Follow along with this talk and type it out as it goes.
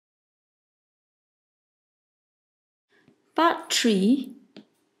Part 3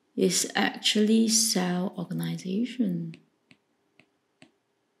 is actually cell organization.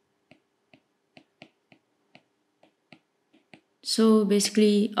 So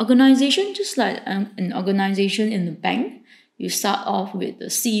basically, organization, just like an organization in the bank, you start off with the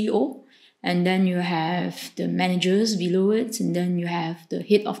CEO, and then you have the managers below it, and then you have the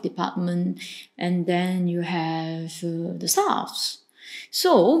head of department, and then you have the staffs.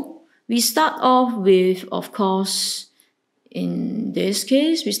 So we start off with, of course, in this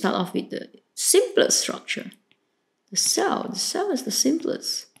case, we start off with the simplest structure. The cell is the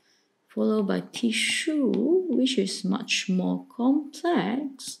simplest, followed by tissue, which is much more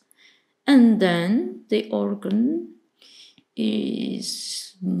complex, and then the organ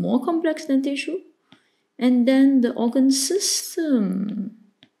is more complex than tissue, and then the organ system.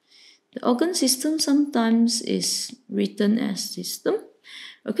 The organ system sometimes is written as system.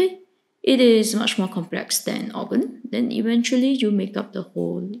 Okay, it is much more complex than organ. Then eventually you make up the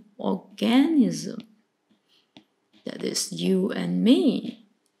whole organism. That is you and me.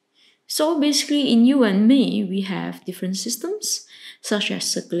 So basically in you and me, we have different systems such as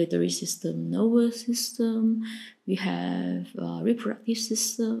circulatory system, nervous system, we have reproductive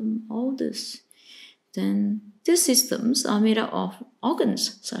system, all this. Then these systems are made up of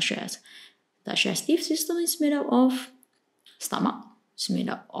organs such as digestive system is made up of stomach, it's made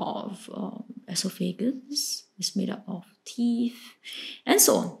up of esophagus, it's made up of teeth, and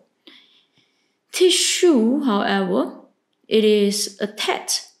so on. Tissue, however, it is a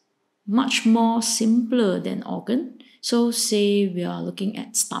tad much more simpler than organ. So say we are looking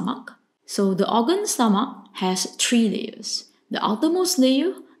at stomach. So the organ stomach has 3 layers. The outermost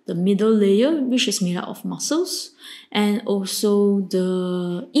layer, the middle layer, which is made up of muscles, and also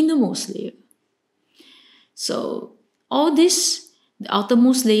the innermost layer. So all this, the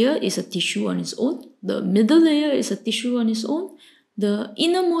outermost layer is a tissue on its own, the middle layer is a tissue on its own, the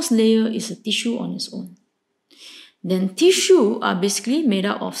innermost layer is a tissue on its own. Then tissue are basically made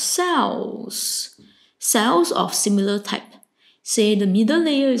up of cells of similar type. Say the middle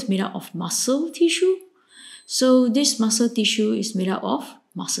layer is made up of muscle tissue. So this muscle tissue is made up of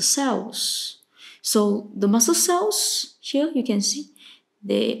muscle cells. So the muscle cells, here you can see,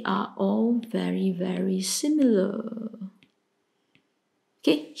 they are all very, very similar.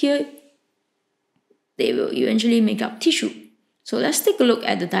 Okay, here they will eventually make up tissue. So let's take a look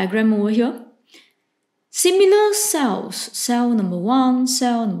at the diagram over here. Similar cells, cell number 1,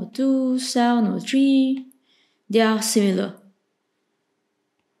 cell number 2, cell number 3, they are similar.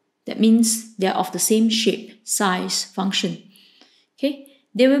 That means they are of the same shape, size, function. Okay,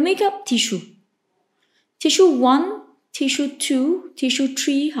 they will make up tissue. Tissue 1, tissue 2, tissue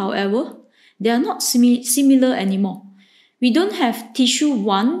 3, however, they are not similar anymore. We don't have tissue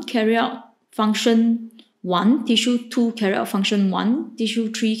 1 carry out function 1, tissue 2 carry out function 1,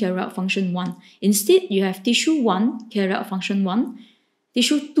 tissue 3 carry out function 1. Instead, you have tissue 1 carry out function 1,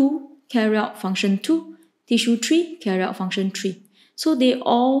 tissue 2 carry out function 2, tissue 3 carry out function 3. So they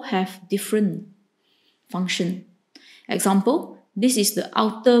all have different function. Example, this is the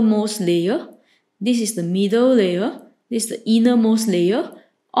outermost layer, this is the middle layer, this is the innermost layer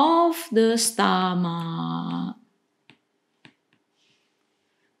of the stomach.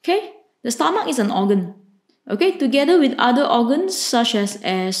 Okay, the stomach is an organ. Okay, together with other organs such as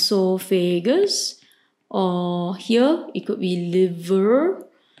esophagus, or here it could be liver,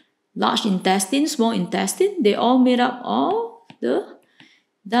 large intestine, small intestine, they all made up of the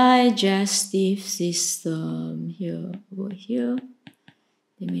digestive system. Here, over here,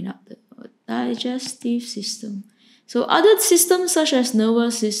 they made up the digestive system. So other systems such as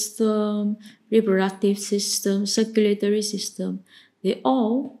nervous system, reproductive system, circulatory system, they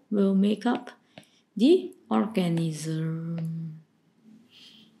all will make up the organism.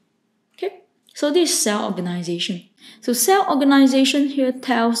 Okay, so this is cell organization. So cell organization here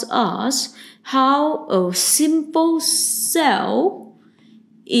tells us how a simple cell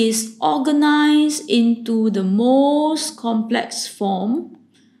is organized into the most complex form,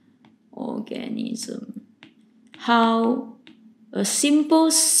 organism. How a simple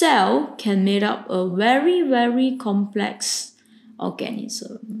cell can make up a very, very complex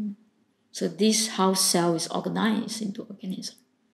organism. So this is how cell is organized into organism.